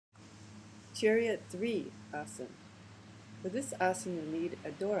Chariot 3 asana. For this asana you'll need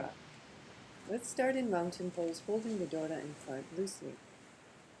a dora. Let's start in mountain pose, holding the dora in front loosely.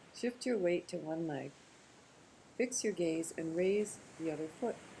 Shift your weight to one leg. Fix your gaze and raise the other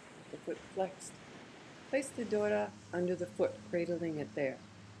foot, the foot flexed. Place the dora under the foot, cradling it there.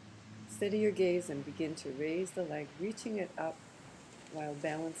 Steady your gaze and begin to raise the leg, reaching it up while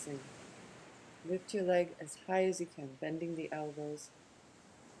balancing. Lift your leg as high as you can, bending the elbows.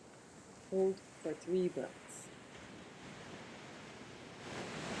 Hold for 3 breaths.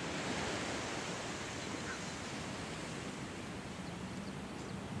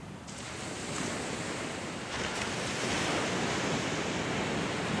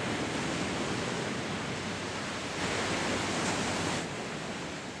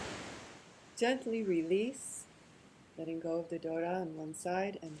 Gently release, letting go of the dora on one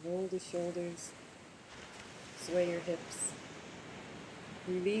side, and roll the shoulders, sway your hips.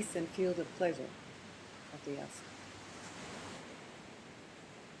 Release and feel the pleasure of the asana.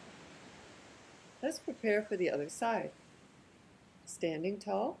 Let's prepare for the other side. Standing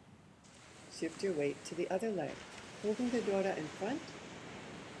tall, shift your weight to the other leg. Holding the dora in front,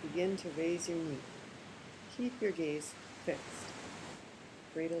 begin to raise your knee. Keep your gaze fixed.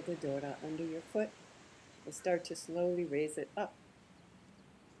 Cradle the dora under your foot and start to slowly raise it up.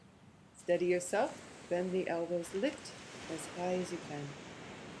 Steady yourself, bend the elbows, lift as high as you can.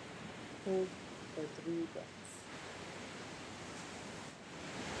 Hold for 3 breaths.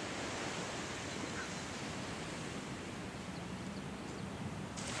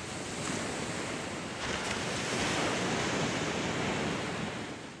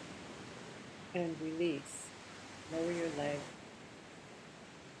 And release. Lower your leg.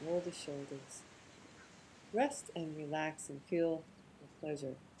 Roll the shoulders. Rest and relax and feel the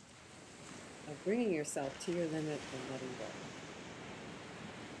pleasure of bringing yourself to your limit and letting go.